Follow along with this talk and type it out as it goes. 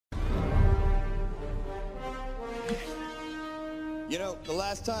You know, the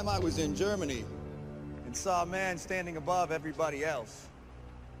last time I was in Germany and saw a man standing above everybody else,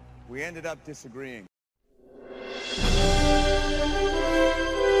 we ended up disagreeing.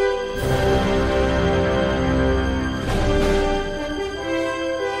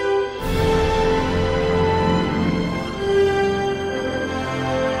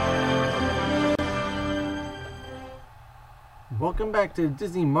 Welcome back to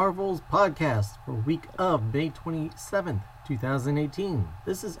Disney Marvel's podcast for week of May 27th, 2018.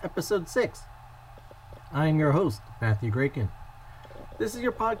 This is episode 6. I'm your host, Matthew Graken. This is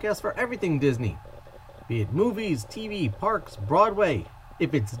your podcast for everything Disney, be it movies, TV, parks, Broadway.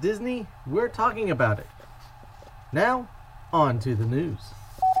 If it's Disney, we're talking about it. Now, on to the news.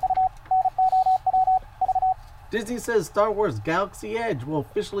 Disney says Star Wars Galaxy Edge will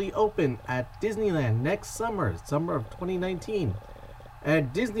officially open at Disneyland next summer of 2019. And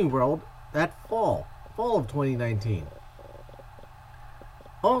at Disney World that fall of 2019.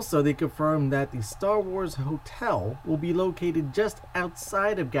 Also, they confirmed that the Star Wars Hotel will be located just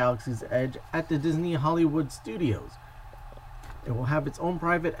outside of Galaxy's Edge at the Disney Hollywood Studios. It will have its own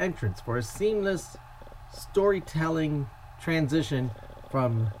private entrance for a seamless storytelling transition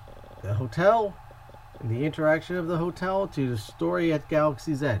from the hotel and the interaction of the hotel to the story at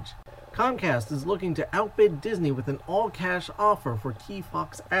Galaxy's Edge. Comcast is looking to outbid Disney with an all-cash offer for key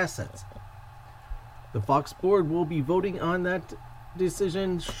Fox assets. The Fox board will be voting on that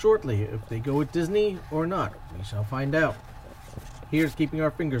decision shortly, if they go with Disney or not. We shall find out. Here's keeping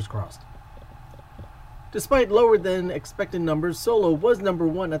our fingers crossed. Despite lower than expected numbers, Solo was number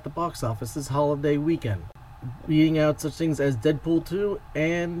 1 at the box office this holiday weekend, beating out such things as Deadpool 2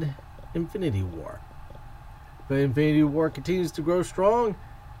 and Infinity War. But Infinity War continues to grow strong,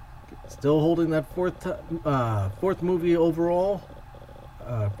 still holding that fourth movie overall,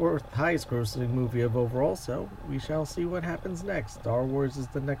 fourth highest grossing movie of overall, so we shall see what happens next. Star Wars is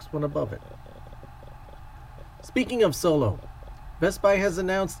the next one above it. Speaking of Solo, Best Buy has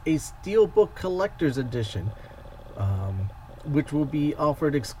announced a Steelbook Collector's Edition, which will be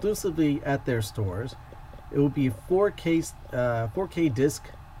offered exclusively at their stores. It will be a 4K disc,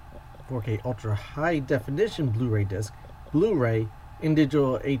 4K Ultra High Definition Blu-ray disc, Blu-ray in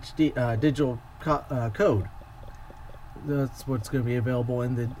digital HD code. That's what's going to be available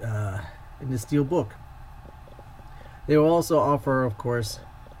in the Steelbook. They will also offer, of course,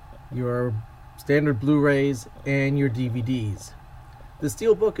 your standard Blu-rays and your DVDs. The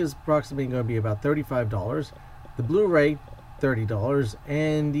Steelbook is approximately going to be about $35, the Blu-ray $30,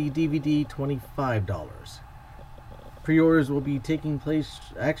 and the DVD $25. Pre-orders will be taking place,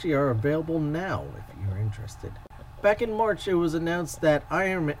 actually are available now if you're interested. Back in March, it was announced that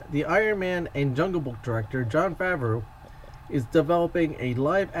the Iron Man and Jungle Book director Jon Favreau is developing a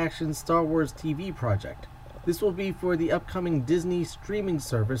live-action Star Wars TV project. This will be for the upcoming Disney streaming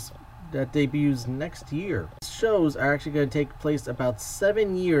service that debuts next year. Shows are actually going to take place about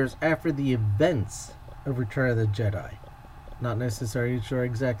 7 years after the events of Return of the Jedi. Not necessarily sure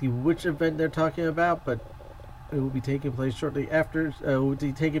exactly which event they're talking about, but it will be taking place shortly after. It will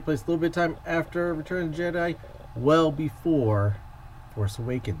be taking place a little bit of time after Return of the Jedi, well before Force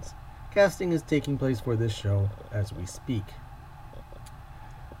Awakens. Casting is taking place for this show as we speak.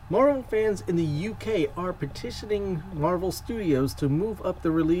 Marvel fans in the UK are petitioning Marvel Studios to move up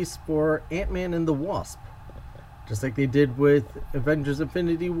the release for Ant-Man and the Wasp. Just like they did with Avengers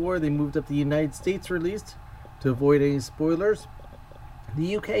Infinity War, they moved up the United States release to avoid any spoilers.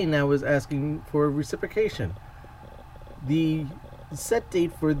 The UK now is asking for reciprocation. The set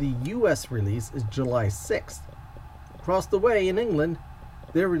date for the US release is July 6th. Across the way in England,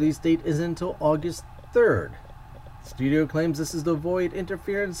 their release date is until August 3rd. The studio claims this is to avoid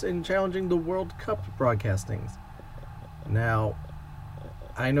interference in challenging the World Cup broadcastings. Now,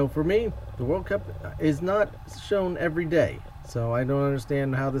 I know for me, the World Cup is not shown every day, so I don't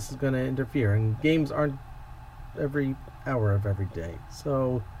understand how this is going to interfere, and games aren't every hour of every day,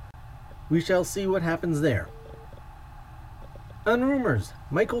 so we shall see what happens there. On rumors,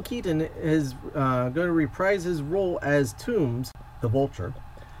 Michael Keaton is going to reprise his role as Toomes, the Vulture,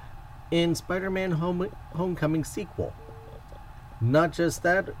 in Spider-Man Homecoming sequel. Not just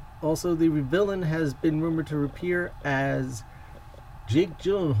that, also the villain has been rumored to appear as Jake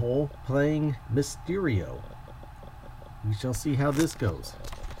Gyllenhaal playing Mysterio. We shall see how this goes.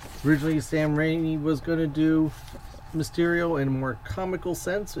 Originally, Sam Raimi was going to do Mysterio in a more comical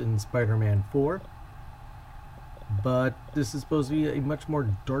sense in Spider-Man 4. But this is supposed to be a much more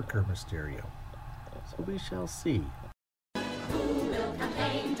darker Mysterio. So we shall see. Who will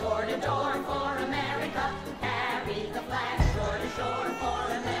campaign door to door for America? Carry the flag shore to shore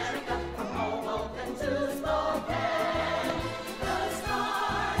for America. From Hoboken to Spokane. The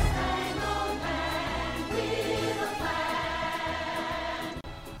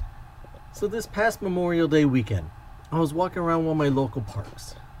So this past Memorial Day weekend, I was walking around one of my local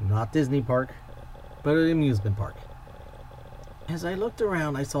parks. Not Disney Park, but an amusement park. As I looked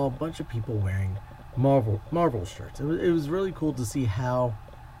around, I saw a bunch of people wearing Marvel shirts. It was really cool to see how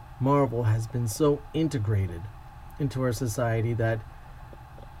Marvel has been so integrated into our society that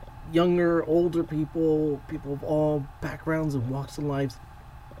younger, older people of all backgrounds and walks of lives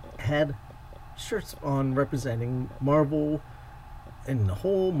had shirts on representing Marvel and the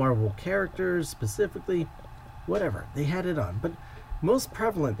whole, Marvel characters specifically, whatever. They had it on. But most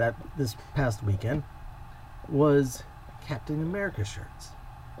prevalent that this past weekend was Captain America shirts.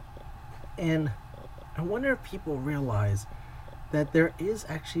 And I wonder if people realize that there is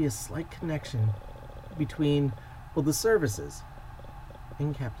actually a slight connection between, well, the services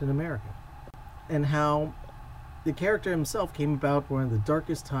and Captain America, and how the character himself came about one of the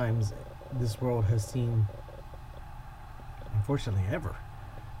darkest times this world has seen, unfortunately, ever,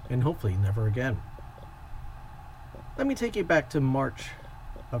 and hopefully never again. Let me take you back to March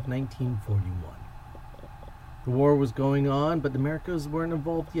of 1941. The war was going on, but the Americas weren't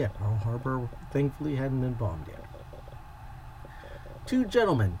involved yet. Pearl Harbor, thankfully, hadn't been bombed yet. Two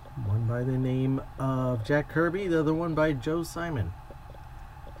gentlemen, one by the name of Jack Kirby, the other one by Joe Simon,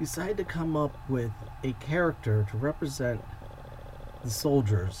 decided to come up with a character to represent the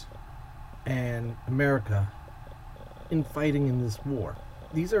soldiers and America in fighting in this war.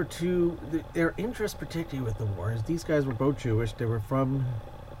 These are their interest particularly with the war is these guys were both Jewish. They were from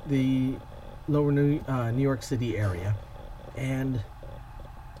the lower New York City area, and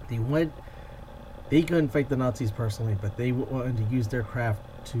they couldn't fight the Nazis personally, but they wanted to use their craft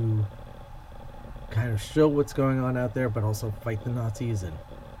to kind of show what's going on out there, but also fight the Nazis and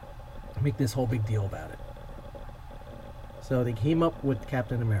make this whole big deal about it. So they came up with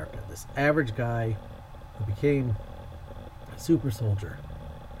Captain America, this average guy who became a super soldier.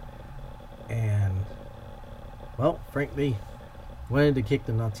 And, well, frankly, wanted to kick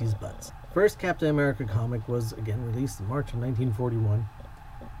the Nazis' butts. First Captain America comic was, again, released in March of 1941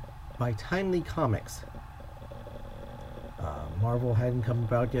 by Timely Comics. Marvel hadn't come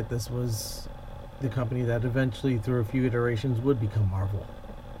about yet. This was the company that eventually, through a few iterations, would become Marvel.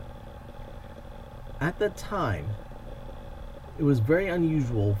 At the time, it was very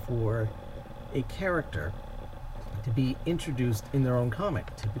unusual for a character to be introduced in their own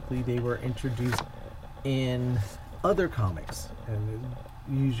comic. Typically, they were introduced in other comics, and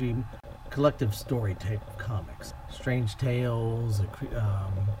usually collective story type comics. Strange Tales,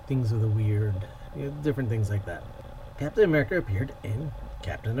 Things of the Weird, different things like that. Captain America appeared in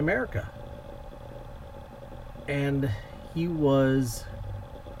Captain America. And he was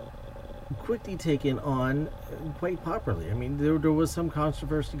quickly taken on quite popularly. I mean, there was some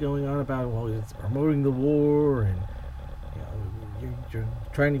controversy going on about, well, it's promoting the war and you're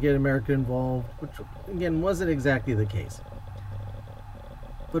trying to get America involved, which again wasn't exactly the case.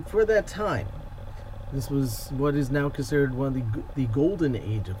 But for that time, this was what is now considered one of the golden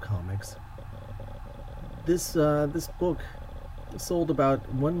age of comics. This book sold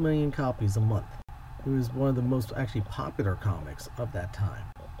about 1 million copies a month. It was one of the most actually popular comics of that time.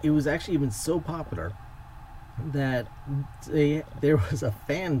 It was actually even so popular that there was a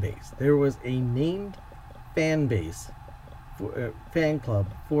fan base. There was a named fan base, fan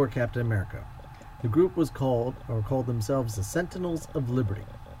club for Captain America. The group was called themselves the Sentinels of Liberty.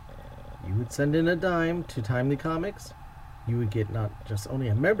 You would send in a dime to Timely Comics. You would get not just only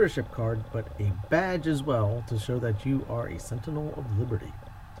a membership card, but a badge as well to show that you are a Sentinel of Liberty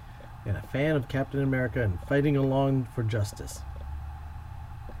and a fan of Captain America and fighting along for justice.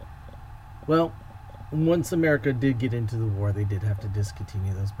 Well, once America did get into the war, they did have to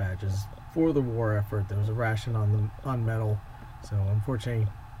discontinue those badges for the war effort. There was a ration on metal, so unfortunately,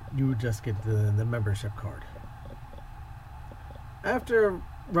 you would just get the membership card. After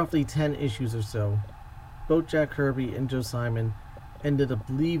roughly 10 issues or so, both Jack Kirby and Joe Simon ended up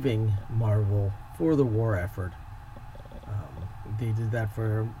leaving Marvel for the war effort. They did that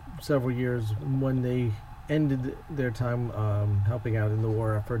for several years. When they ended their time helping out in the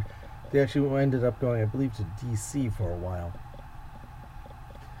war effort, they actually ended up going, I believe, to DC for a while.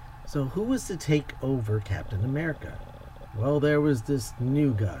 So who was to take over Captain America? Well, there was this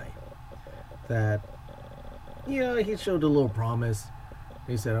new guy that, he showed a little promise.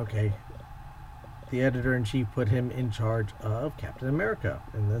 He said, okay, the editor-in-chief put him in charge of Captain America,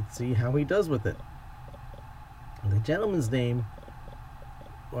 and let's see how he does with it. And the gentleman's name,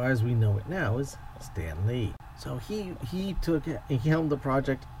 well, as we know it now, is Stan Lee. So he helmed the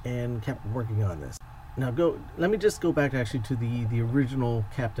project and kept working on this. Now let me just go back actually to the original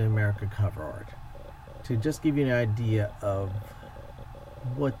Captain America cover art to just give you an idea of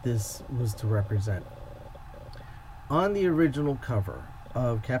what this was to represent. On the original cover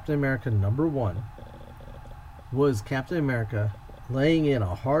of Captain America #1 was Captain America laying in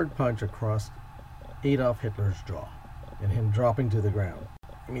a hard punch across Adolf Hitler's jaw and him dropping to the ground.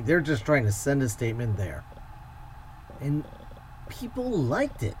 I mean, they're just trying to send a statement there. And people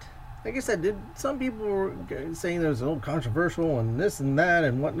liked it. Like I said, some people were saying it was a little controversial and this and that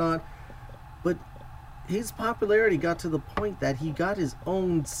and whatnot, but his popularity got to the point that he got his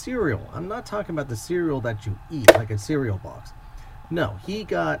own cereal. I'm not talking about the cereal that you eat, like a cereal box. No, he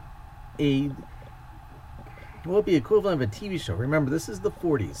got what would be equivalent of a TV show. Remember, this is the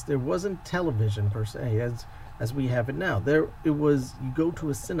 40s. There wasn't television per se as we have it now. It was, you go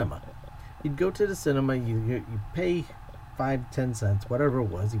to a cinema. You'd go to the cinema, you pay 5-10 cents, whatever it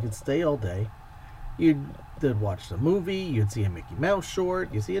was. You could stay all day. You'd watch the movie. You'd see a Mickey Mouse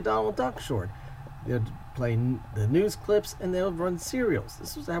short. You'd see a Donald Duck short. They'd play the news clips, and they'll run serials.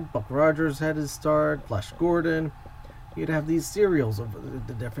 This was how Buck Rogers had his start, Flash Gordon. You'd have these serials of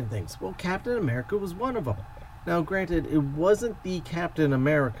the different things. Well, Captain America was one of them. Now, granted, it wasn't the Captain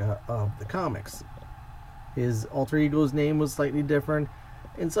America of the comics. His alter ego's name was slightly different.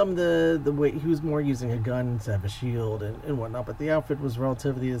 And some of the way he was more using a gun instead of a shield and whatnot, but the outfit was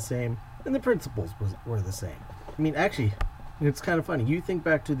relatively the same, and the principles were the same. I mean, actually, it's kind of funny. You think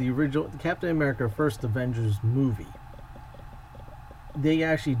back to the original Captain America First Avengers movie. They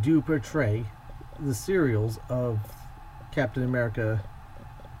actually do portray the serials of Captain America.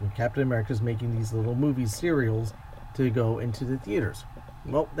 Captain America's making these little movie serials to go into the theaters.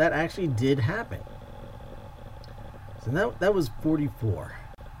 Well, that actually did happen. So that was 44.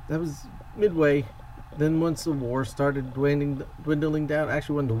 That was midway. Then once the war started dwindling down,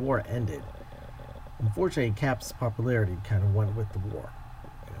 actually when the war ended, unfortunately Cap's popularity kind of went with the war.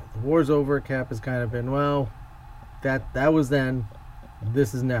 The war's over. Cap has kind of been, well, that was then.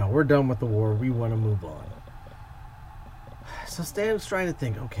 This is now. We're done with the war. We want to move on. So Stan's trying to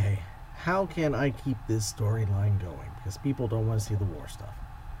think, okay, how can I keep this storyline going? Because people don't want to see the war stuff.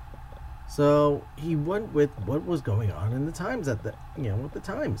 So he went with what was going on in the times at the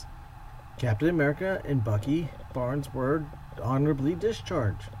times. Captain America and Bucky Barnes were honorably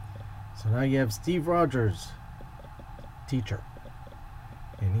discharged. So now you have Steve Rogers, teacher,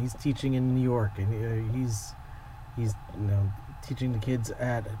 and he's teaching in New York, and he's teaching the kids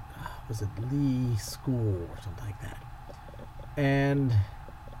at was it Lee School or something like that. And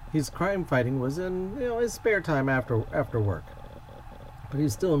his crime fighting was in his spare time after work, but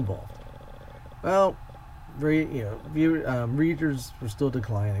he's still involved. Well, readers were still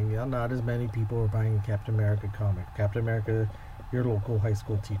declining. Not as many people were buying a Captain America comic. Captain America, your local high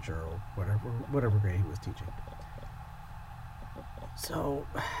school teacher, or whatever grade he was teaching. So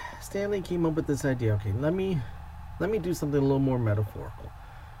Stan Lee came up with this idea. Okay, let me do something a little more metaphorical.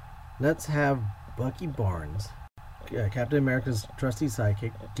 Let's have Bucky Barnes, Captain America's trusty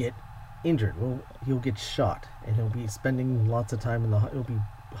sidekick, get injured. Well, he'll get shot, and he'll be spending lots of time he'll be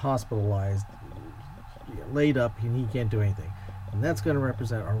hospitalized, laid up, and he can't do anything. And that's going to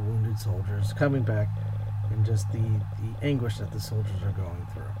represent our wounded soldiers coming back, and just the anguish that the soldiers are going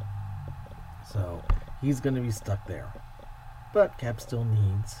through. So he's going to be stuck there. But Cap still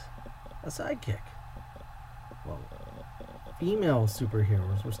needs a sidekick. Well, female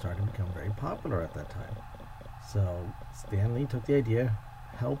superheroes were starting to become very popular at that time. So Stan Lee took the idea,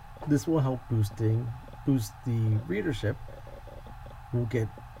 this will help boost the readership. We'll get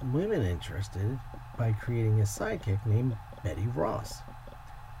women interested by creating a sidekick named Betty Ross.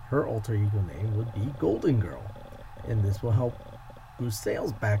 Her alter ego name would be Golden Girl, and this will help boost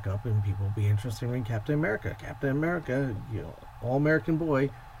sales back up, and people will be interested in Captain America. Captain America, all-American boy,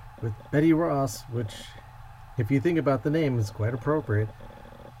 with Betty Ross, which, if you think about the name, is quite appropriate,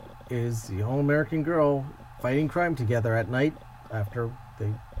 is the all-American girl fighting crime together at night after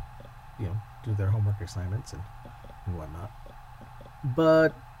they, do their homework assignments and whatnot.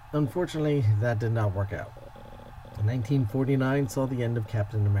 But unfortunately, that did not work out. 1949 saw the end of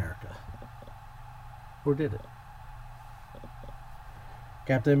Captain America. Or did it?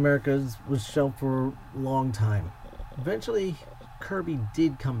 Captain America was shelved for a long time. Eventually, Kirby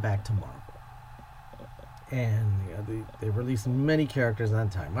did come back to Marvel. And they released many characters at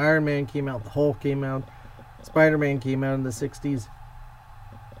that time. Iron Man came out, the Hulk came out, Spider-Man came out in the 60s.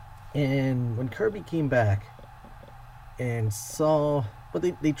 And when Kirby came back and saw... But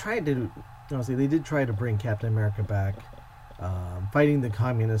they tried to... Honestly, they did try to bring Captain America back, fighting the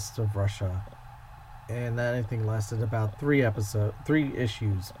communists of Russia. And that, I think, lasted about 3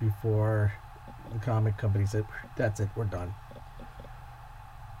 issues before the comic company said, that's it, we're done.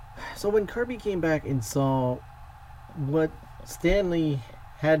 So when Kirby came back and saw what Stanley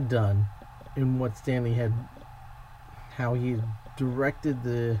had done and what Stanley had, how he directed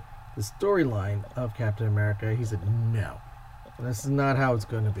the storyline of Captain America, he said, no, this is not how it's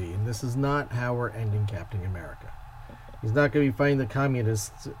going to be, and this is not how we're ending Captain America. He's not going to be fighting the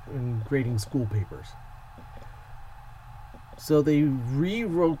communists and grading school papers. So they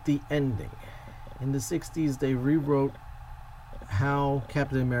rewrote the ending. In the 60s, they rewrote how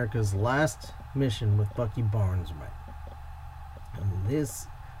Captain America's last mission with Bucky Barnes went. And this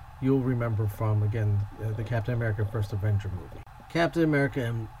you'll remember from, again, the Captain America First Avenger movie. Captain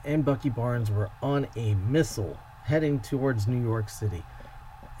America and Bucky Barnes were on a missile heading towards New York City.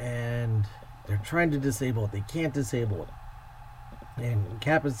 And they're trying to disable it. They can't disable it. And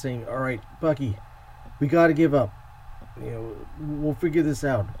Cap is saying, all right, Bucky, we got to give up. We'll figure this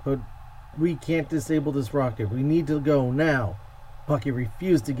out. But we can't disable this rocket. We need to go now. Bucky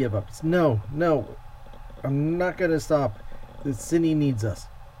refused to give up. He said, no, I'm not going to stop. The city needs us.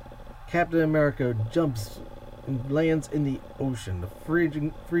 Captain America jumps and lands in the ocean, the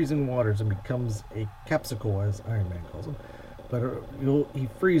freezing waters, and becomes a capsicle, as Iron Man calls him. But he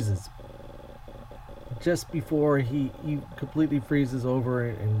freezes. Just before he completely freezes over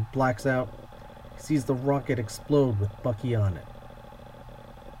and blacks out, he sees the rocket explode with Bucky on it.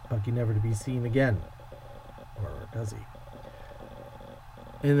 Bucky never to be seen again. Or does he?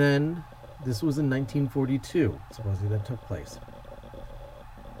 And then, this was in 1942, supposedly that took place.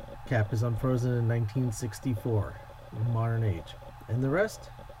 Cap is unfrozen in 1964, in modern age. And the rest,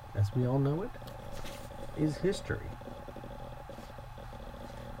 as we all know it, is history.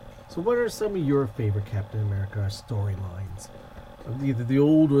 So what are some of your favorite Captain America storylines? Either the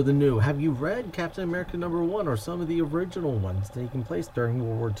old or the new. Have you read Captain America #1 or some of the original ones taking place during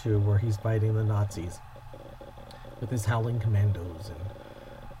World War II where he's fighting the Nazis with his Howling Commandos and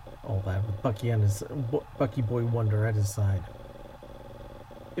all that, with Bucky Boy Wonder at his side?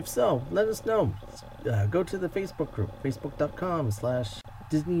 If so, let us know. Go to the Facebook group,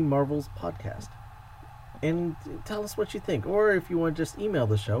 facebook.com/Disney Marvels Podcast, and tell us what you think. Or if you want to just email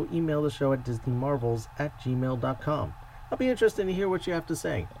the show at disneymarvels@gmail.com. I'll be interested to hear what you have to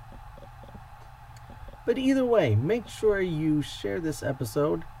say. But either way, make sure you share this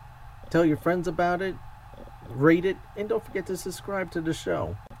episode, tell your friends about it, rate it, and don't forget to subscribe to the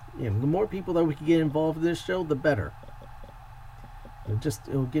show. The more people that we can get involved in this show, the better.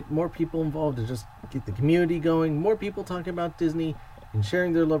 It'll get more people involved to just get the community going. More people talking about Disney and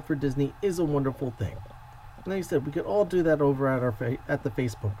sharing their love for Disney is a wonderful thing. And like I said, we could all do that over at the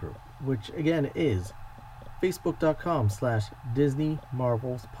Facebook group, which again is facebook.com/Disney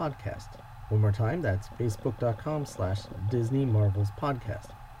Marvels Podcast. One more time, that's facebook.com/Disney Marvels Podcast.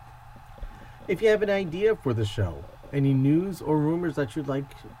 If you have an idea for the show, any news or rumors that you'd like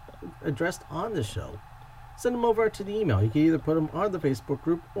addressed on the show, send them over to the email. You can either put them on the Facebook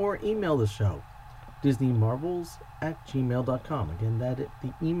group or email the show, DisneyMarvels@gmail.com. Again, the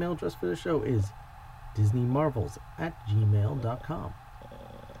email address for the show is DisneyMarvels@gmail.com.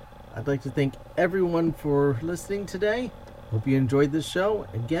 I'd like to thank everyone for listening today. Hope you enjoyed this show.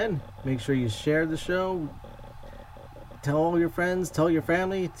 Again, make sure you share the show. Tell all your friends, tell your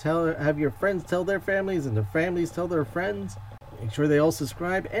family, have your friends tell their families, and their families tell their friends. Make sure they all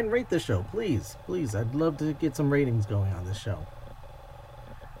subscribe and rate the show, please. Please, I'd love to get some ratings going on this show.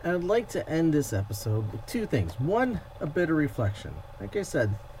 And I'd like to end this episode with two things. One, a bit of reflection. Like I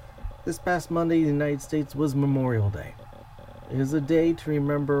said, this past Monday in the United States was Memorial Day. It is a day to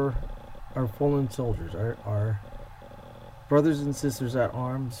remember our fallen soldiers, our brothers and sisters at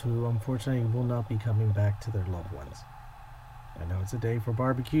arms who unfortunately will not be coming back to their loved ones. I know it's a day for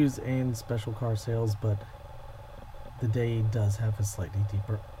barbecues and special car sales, but the day does have a slightly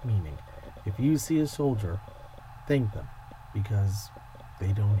deeper meaning. If you see a soldier, thank them, because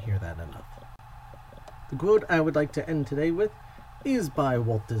they don't hear that enough. The quote I would like to end today with is by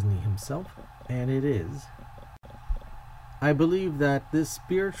Walt Disney himself, and it is, "I believe that this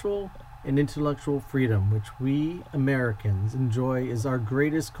spiritual and intellectual freedom which we Americans enjoy is our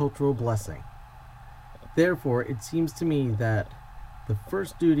greatest cultural blessing. Therefore, it seems to me that the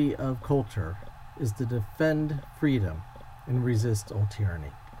first duty of culture is to defend freedom and resist all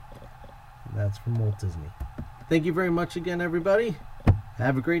tyranny." And that's from Walt Disney. Thank you very much again, everybody.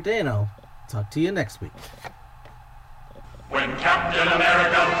 Have a great day, and I'll talk to you next week. When Captain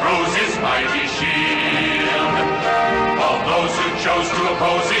America throws his mighty